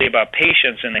deeply about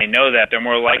patients and they know that, they're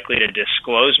more likely to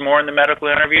disclose more in the medical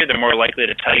interview. They're more likely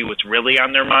to tell you what's really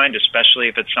on their mind, especially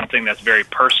if it's something that's very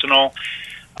personal.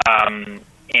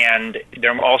 And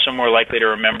they're also more likely to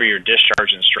remember your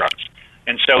discharge instructions.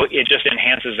 And so it just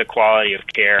enhances the quality of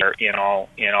care in all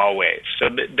ways. So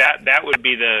that would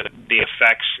be the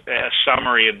effects, a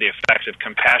summary of the effects of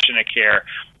compassionate care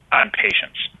on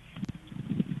patients.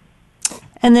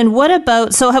 And then what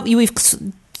about, we've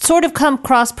sort of come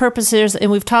cross purposes, and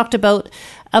we've talked about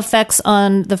effects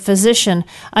on the physician.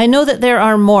 I know that there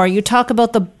are more. You talk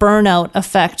about the burnout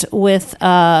effect with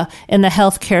in the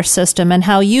healthcare system, and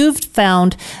how you've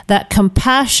found that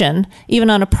compassion, even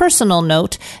on a personal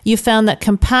note, you found that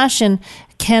compassion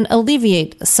can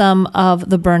alleviate some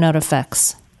of the burnout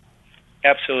effects.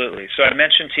 Absolutely. So I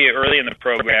mentioned to you early in the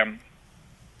program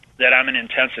that I'm an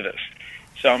intensivist.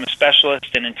 So I'm a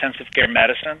specialist in intensive care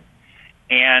medicine.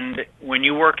 And when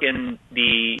you work in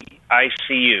the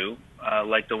ICU,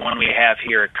 like the one we have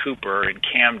here at Cooper in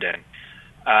Camden,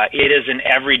 it is an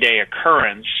everyday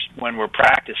occurrence when we're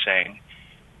practicing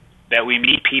that we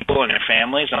meet people and their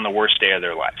families on the worst day of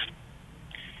their life.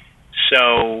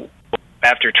 So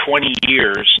after 20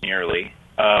 years nearly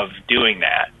of doing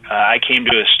that, I came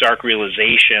to a stark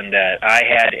realization that I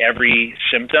had every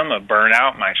symptom of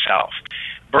burnout myself.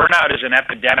 Burnout is an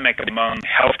epidemic among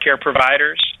healthcare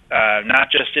providers, not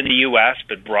just in the U.S.,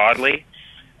 but broadly,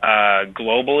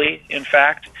 globally, in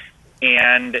fact.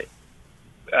 And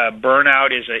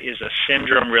burnout is a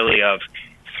syndrome really of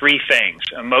three things: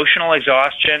 emotional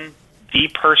exhaustion,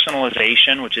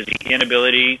 depersonalization, which is the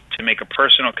inability to make a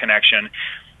personal connection,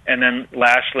 and then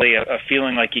lastly, a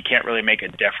feeling like you can't really make a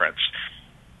difference.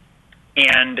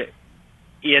 And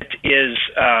it is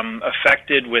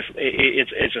affected with,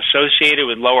 it's associated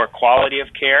with lower quality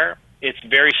of care. It's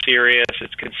very serious.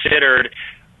 It's considered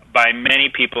by many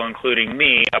people, including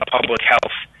me, a public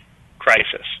health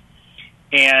crisis.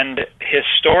 And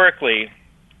historically,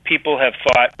 people have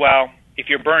thought, well, if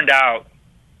you're burned out,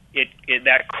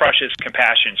 that crushes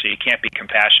compassion, so you can't be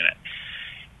compassionate.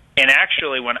 And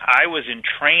actually, when I was in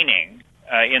training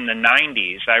in the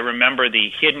 90s, I remember the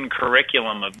hidden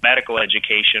curriculum of medical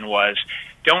education was,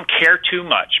 don't care too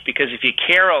much, because if you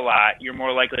care a lot, you're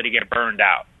more likely to get burned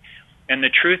out. And the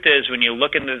truth is, when you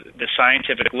look in the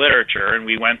scientific literature, and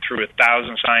we went through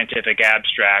 1,000 scientific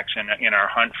abstracts in our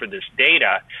hunt for these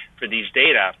data,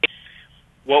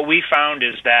 what we found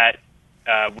is that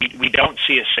we don't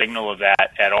see a signal of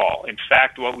that at all. In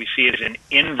fact, what we see is an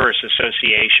inverse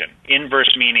association.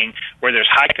 Inverse meaning where there's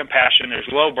high compassion, there's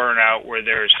low burnout. Where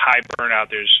there's high burnout,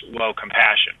 there's low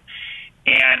compassion.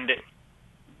 And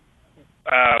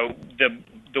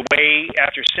the way,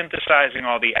 after synthesizing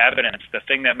all the evidence, the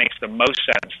thing that makes the most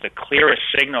sense, the clearest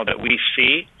signal that we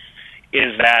see,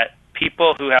 is that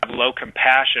people who have low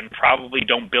compassion probably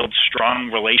don't build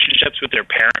strong relationships with their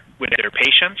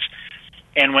patients.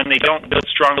 And when they don't build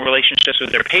strong relationships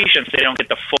with their patients, they don't get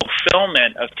the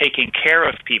fulfillment of taking care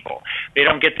of people. They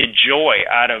don't get the joy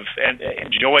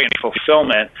and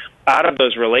fulfillment out of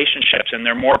those relationships, and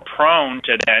they're more prone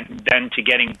to then to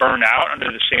getting burned out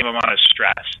under the same amount of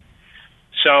stress.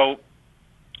 So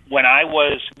when I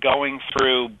was going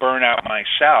through burnout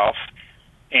myself,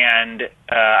 and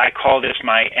I call this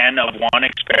my N of 1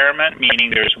 experiment, meaning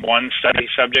there's one study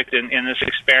subject in this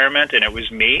experiment, and it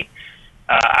was me.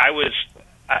 I was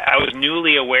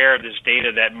newly aware of this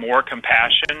data that more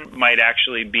compassion might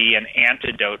actually be an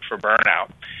antidote for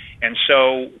burnout. And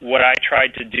so what I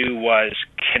tried to do was,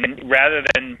 rather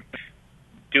than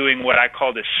doing what I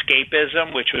called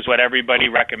escapism, which was what everybody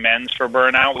recommends for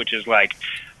burnout, which is like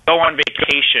go on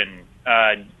vacation,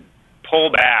 pull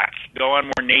back, go on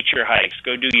more nature hikes,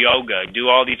 go do yoga, do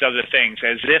all these other things,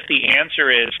 as if the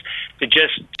answer is to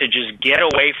just get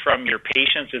away from your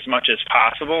patients as much as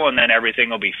possible and then everything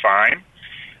will be fine.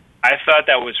 I thought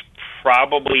that was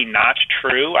probably not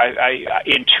true. I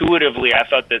intuitively, I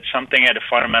thought that something had to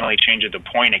fundamentally change at the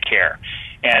point of care,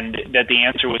 and that the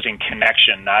answer was in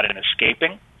connection, not in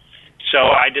escaping. So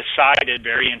I decided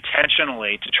very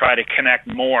intentionally to try to connect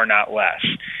more, not less,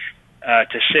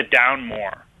 to sit down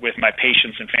more with my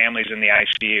patients and families in the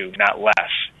ICU, not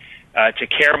less, to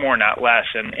care more, not less,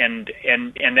 and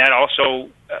that also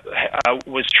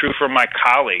was true for my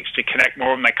colleagues, to connect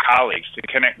more with my colleagues, to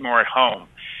connect more at home.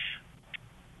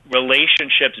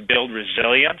 Relationships build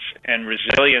resilience, and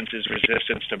resilience is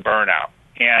resistance to burnout.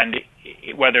 And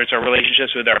whether it's our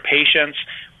relationships with our patients,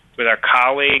 with our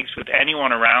colleagues, with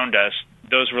anyone around us,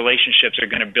 those relationships are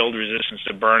going to build resistance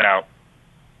to burnout.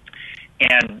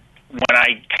 And when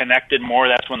I connected more,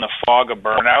 that's when the fog of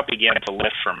burnout began to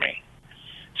lift for me.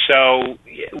 So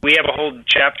we have a whole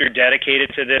chapter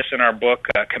dedicated to this in our book,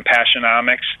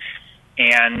 Compassionomics,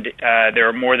 and there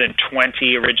are more than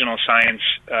 20 original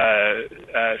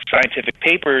scientific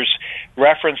papers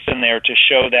referenced in there to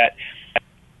show that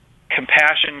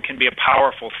compassion can be a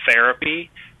powerful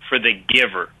therapy for the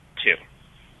giver, too.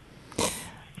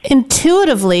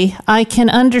 Intuitively, I can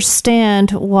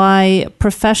understand why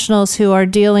professionals who are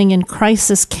dealing in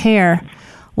crisis care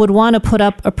would want to put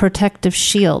up a protective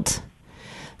shield.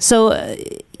 So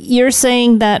you're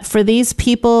saying that for these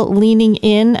people leaning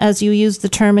in, as you use the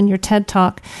term in your TED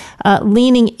Talk,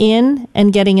 leaning in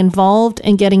and getting involved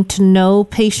and getting to know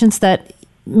patients that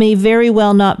may very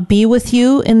well not be with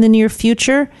you in the near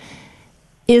future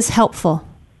is helpful.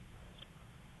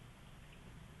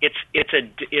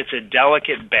 It's a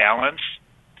delicate balance.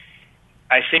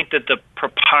 I think that the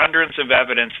preponderance of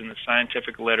evidence in the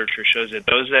scientific literature shows that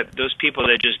those people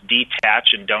that just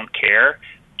detach and don't care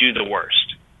do the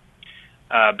worst,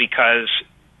 because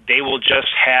they will just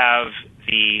have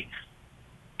the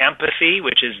empathy,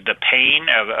 which is the pain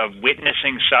of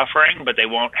witnessing suffering, but they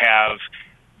won't have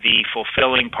the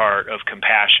fulfilling part of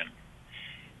compassion.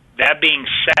 That being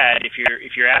said, if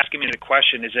you're asking me the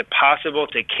question, is it possible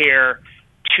to care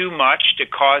too much to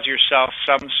cause yourself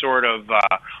some sort of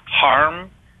harm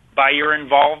by your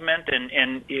involvement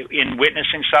in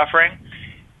witnessing suffering?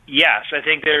 Yes, I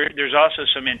think there's also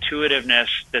some intuitiveness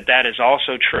that is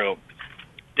also true.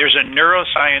 There's a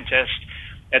neuroscientist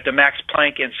at the Max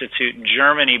Planck Institute in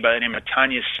Germany by the name of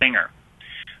Tanya Singer,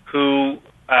 who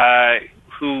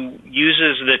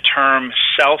uses the term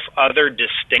self-other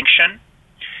distinction.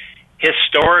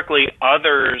 Historically,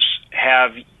 others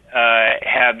have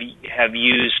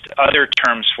used other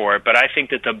terms for it, but I think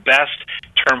that the best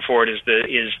term for it is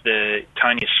the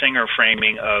Tanya Singer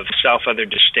framing of self-other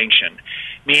distinction,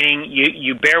 meaning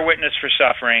you bear witness for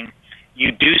suffering,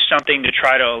 you do something to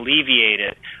try to alleviate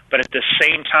it, but at the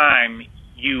same time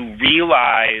you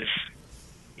realize,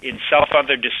 in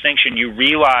self-other distinction, you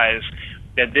realize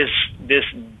that this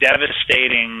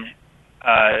devastating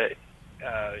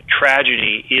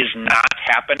tragedy is not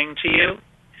happening to you,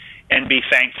 and be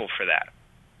thankful for that.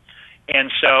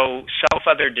 And so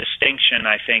self-other distinction,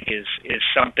 I think, is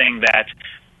something that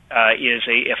is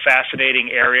a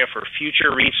fascinating area for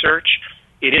future research.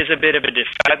 It is a bit of a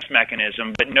defense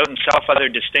mechanism, but note in self-other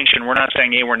distinction, we're not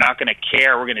saying, hey, we're not going to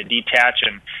care, we're going to detach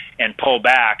and pull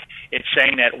back. It's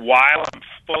saying that while I'm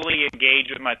fully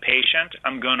engaged with my patient,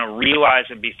 I'm going to realize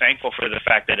and be thankful for the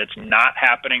fact that it's not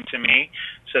happening to me,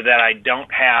 so that I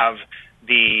don't have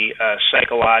the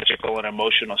psychological and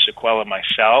emotional sequela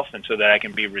myself, and so that I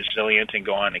can be resilient and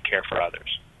go on to care for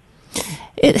others.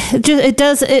 It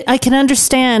does. I can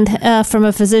understand from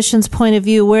a physician's point of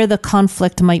view where the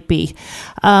conflict might be,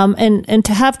 and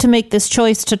to have to make this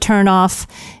choice to turn off.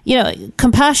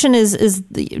 Compassion is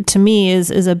to me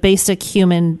is a basic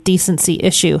human decency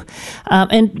issue,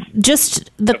 and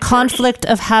just the conflict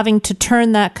of having to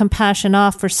turn that compassion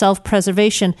off for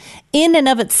self-preservation in and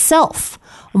of itself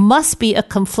must be a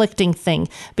conflicting thing,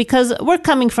 because we're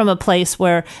coming from a place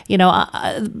where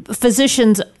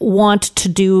physicians want to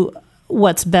do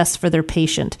what's best for their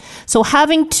patient. So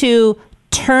having to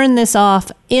turn this off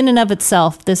in and of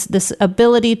itself, this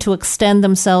ability to extend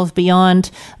themselves beyond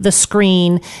the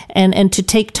screen and to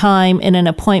take time in an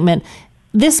appointment,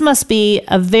 this must be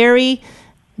a very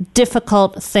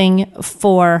difficult thing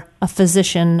for a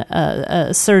physician,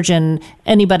 a surgeon,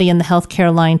 anybody in the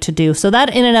healthcare line to do. So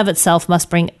that in and of itself must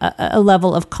bring a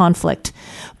level of conflict.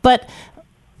 But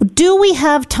do we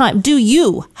have time? Do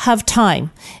you have time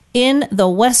in the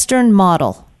Western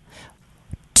model,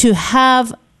 to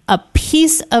have a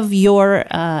piece of your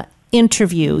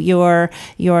interview, your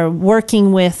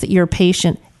working with your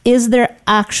patient, is there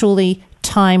actually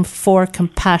time for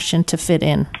compassion to fit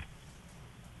in?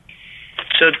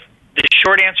 So the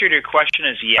short answer to your question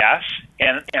is yes,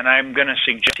 and I'm going to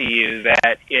suggest to you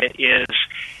that it is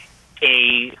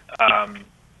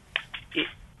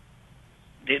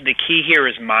the key here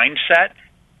is mindset.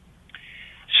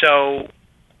 So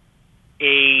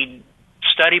a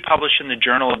study published in the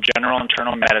Journal of General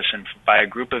Internal Medicine by a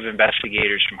group of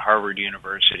investigators from Harvard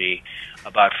University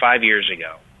about 5 years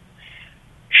ago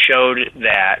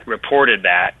reported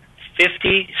that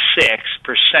 56%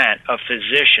 of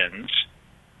physicians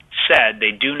said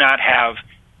they do not have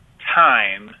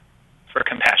time for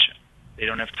compassion. They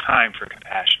don't have time for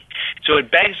compassion. So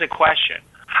it begs the question,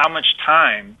 how much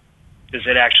time does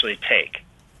it actually take?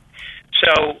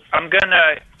 So I'm going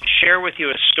to share with you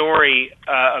a story,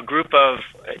 a group of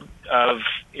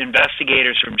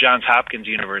investigators from Johns Hopkins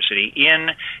University in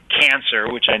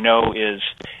cancer, which I know is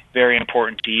very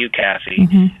important to you, Kathy.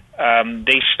 Mm-hmm.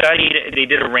 They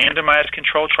did a randomized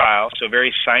control trial, so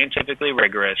very scientifically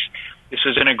rigorous. This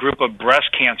was in a group of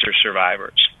breast cancer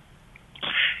survivors.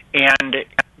 And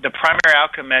the primary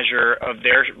outcome measure of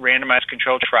their randomized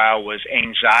control trial was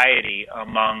anxiety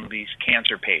among these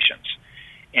cancer patients.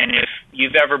 And if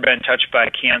you've ever been touched by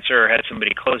cancer or had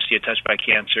somebody close to you touched by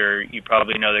cancer, you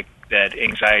probably know that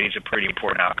anxiety is a pretty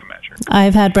important outcome measure.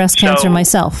 I've had breast cancer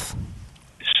myself.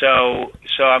 So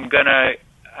I'm gonna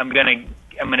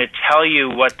tell you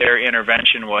what their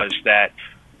intervention was that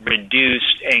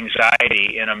reduced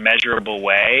anxiety in a measurable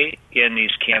way in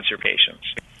these cancer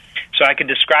patients. So I could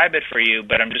describe it for you,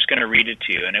 but I'm just going to read it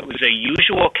to you. And it was a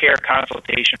usual care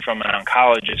consultation from an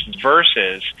oncologist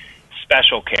versus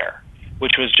special care,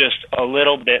 which was just a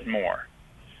little bit more.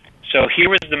 So here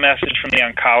was the message from the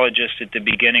oncologist at the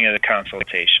beginning of the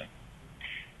consultation.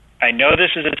 I know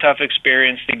this is a tough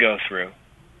experience to go through,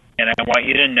 and I want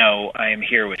you to know I am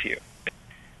here with you.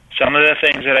 Some of the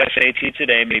things that I say to you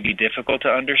today may be difficult to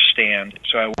understand,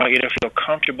 so I want you to feel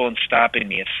comfortable in stopping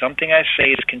me if something I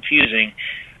say is confusing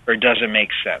or doesn't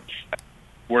make sense.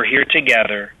 We're here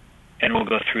together, and we'll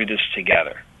go through this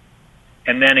together.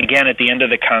 And then again, at the end of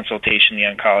the consultation, the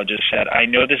oncologist said, I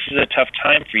know this is a tough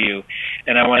time for you,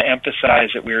 and I want to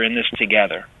emphasize that we're in this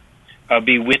together. I'll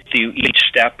be with you each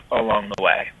step along the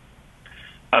way.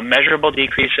 A measurable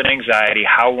decrease in anxiety,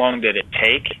 how long did it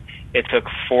take? It took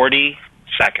 40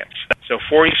 seconds. So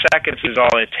 40 seconds is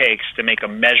all it takes to make a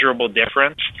measurable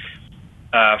difference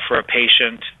for a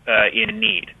patient in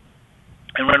need.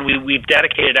 And when we've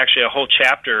dedicated actually a whole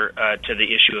chapter to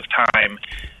the issue of time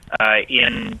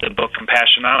in the book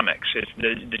Compassionomics.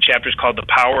 The chapter is called The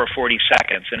Power of 40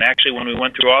 Seconds. And actually, when we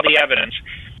went through all the evidence,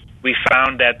 we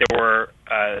found that there were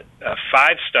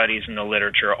 5 studies in the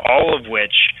literature, all of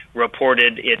which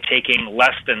reported it taking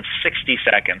less than 60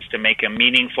 seconds to make a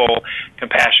meaningful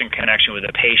compassion connection with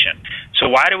a patient. So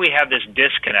why do we have this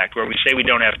disconnect where we say we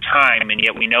don't have time and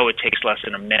yet we know it takes less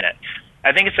than a minute?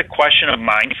 I think it's a question of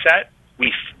mindset.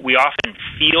 We often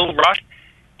feel rushed,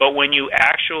 but when you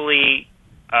actually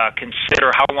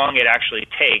consider how long it actually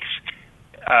takes,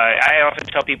 I often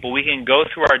tell people we can go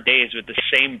through our days with the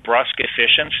same brusque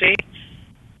efficiency,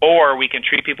 or we can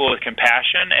treat people with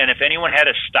compassion. And if anyone had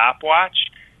a stopwatch,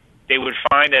 they would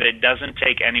find that it doesn't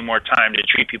take any more time to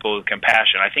treat people with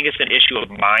compassion. I think it's an issue of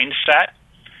mindset.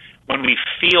 When we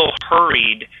feel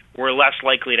hurried, we're less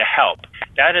likely to help.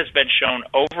 That has been shown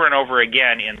over and over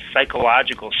again in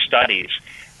psychological studies,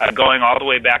 going all the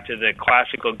way back to the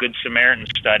classical Good Samaritan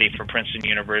study from Princeton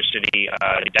University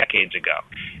decades ago.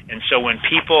 And so when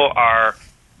people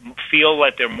feel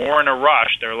like they're more in a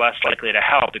rush, they're less likely to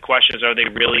help. The question is, are they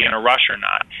really in a rush or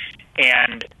not?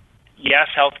 And yes,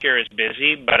 healthcare is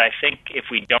busy, but I think if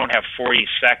we don't have 40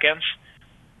 seconds,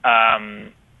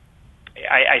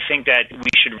 I think that we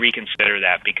should reconsider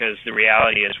that, because the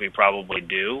reality is we probably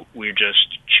do. We're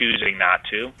just choosing not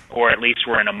to, or at least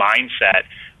we're in a mindset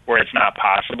where it's not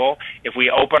possible. If we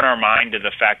open our mind to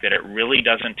the fact that it really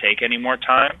doesn't take any more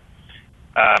time,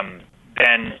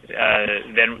 then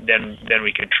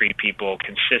we can treat people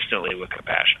consistently with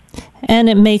compassion. And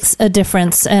it makes a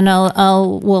difference. And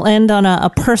we'll end on a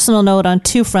personal note on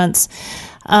 2 fronts.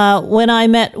 When I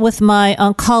met with my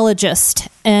oncologist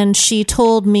and she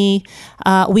told me,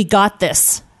 we got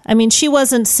this. I mean, she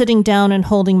wasn't sitting down and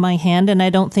holding my hand, and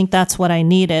I don't think that's what I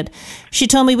needed. She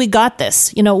told me, we got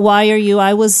this. Why are you?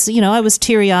 I was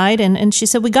teary-eyed, and she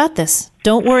said, we got this.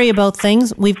 Don't worry about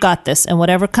things. We've got this. And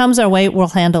whatever comes our way, we'll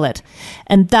handle it.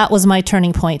 And that was my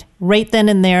turning point. Right then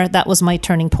and there, that was my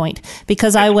turning point.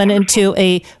 Because I went into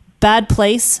a bad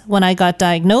place when I got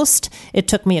diagnosed. It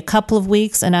took me a couple of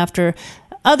weeks, and after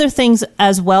other things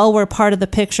as well were part of the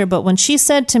picture. But when she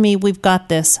said to me, we've got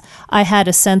this, I had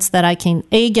a sense that I can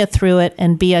A, get through it,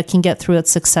 and B, I can get through it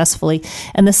successfully.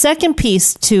 And the second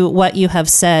piece to what you have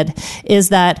said is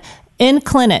that in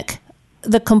clinic,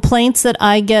 the complaints that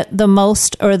I get the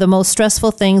most, or the most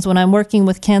stressful things when I'm working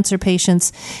with cancer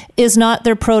patients, is not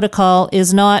their protocol,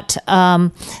 is not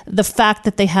the fact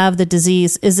that they have the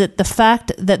disease. Is it the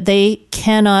fact that they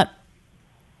cannot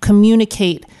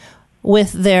communicate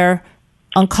with their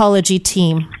oncology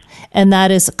team? And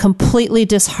that is completely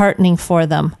disheartening for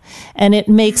them. And it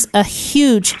makes a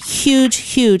huge, huge,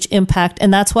 huge impact.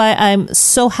 And that's why I'm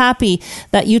so happy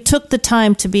that you took the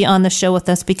time to be on the show with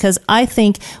us, because I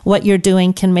think what you're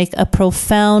doing can make a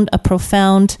profound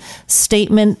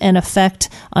statement and effect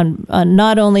on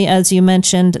not only, as you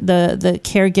mentioned, the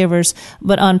caregivers,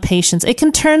 but on patients. It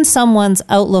can turn someone's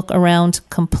outlook around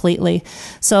completely.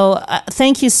 So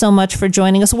thank you so much for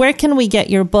joining us. Where can we get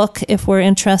your book if we're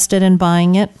interested in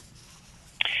buying it?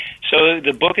 So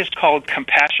the book is called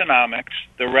Compassionomics,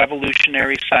 the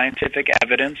revolutionary scientific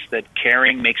evidence that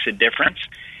caring makes a difference,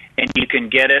 and you can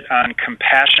get it on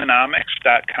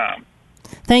compassionomics.com.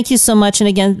 Thank you so much. And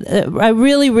again, I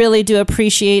really, really do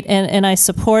appreciate and I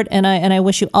support and I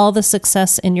wish you all the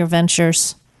success in your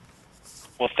ventures.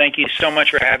 Well, thank you so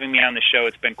much for having me on the show.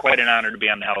 It's been quite an honor to be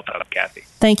on the Health Hub, Kathy.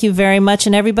 Thank you very much.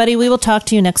 And everybody, we will talk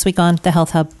to you next week on the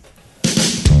Health Hub.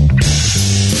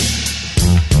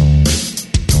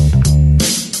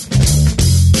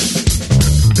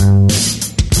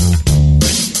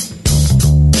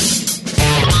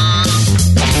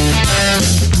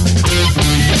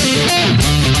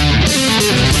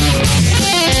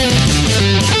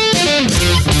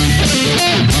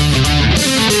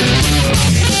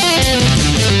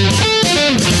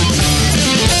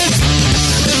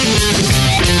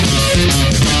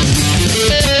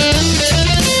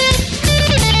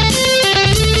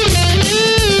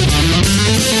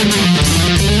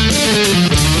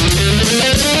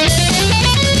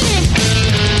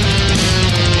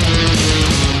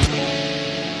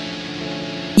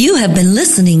 You have been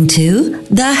listening to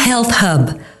The Health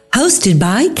Hub, hosted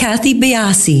by Kathy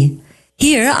Biasi,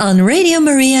 here on Radio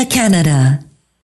Maria Canada.